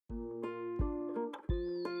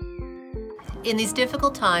In these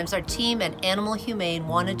difficult times, our team at Animal Humane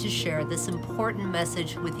wanted to share this important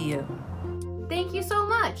message with you. Thank you so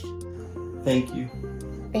much. Thank you.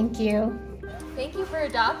 Thank you. Thank you for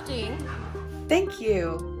adopting. Thank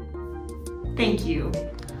you. Thank you.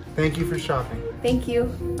 Thank you for shopping. Thank you.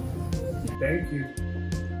 Thank you.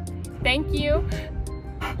 Thank you.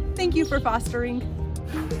 Thank you for fostering.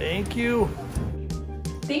 Thank you.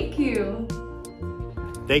 Thank you.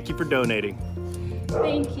 Thank you for donating.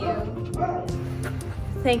 Thank you.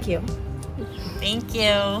 Thank you. Thank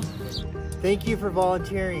you. Thank you for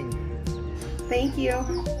volunteering. Thank you.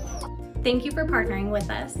 Thank you for partnering with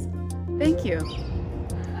us. Thank you.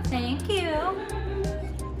 Thank you.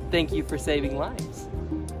 Thank you for saving lives.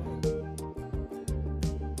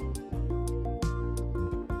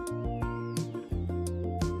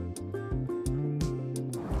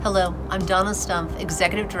 Hello, I'm Donna Stumpf,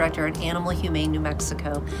 Executive Director at Animal Humane New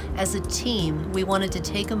Mexico. As a team, we wanted to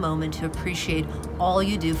take a moment to appreciate all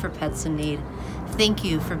you do for pets in need. Thank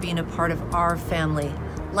you for being a part of our family.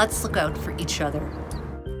 Let's look out for each other.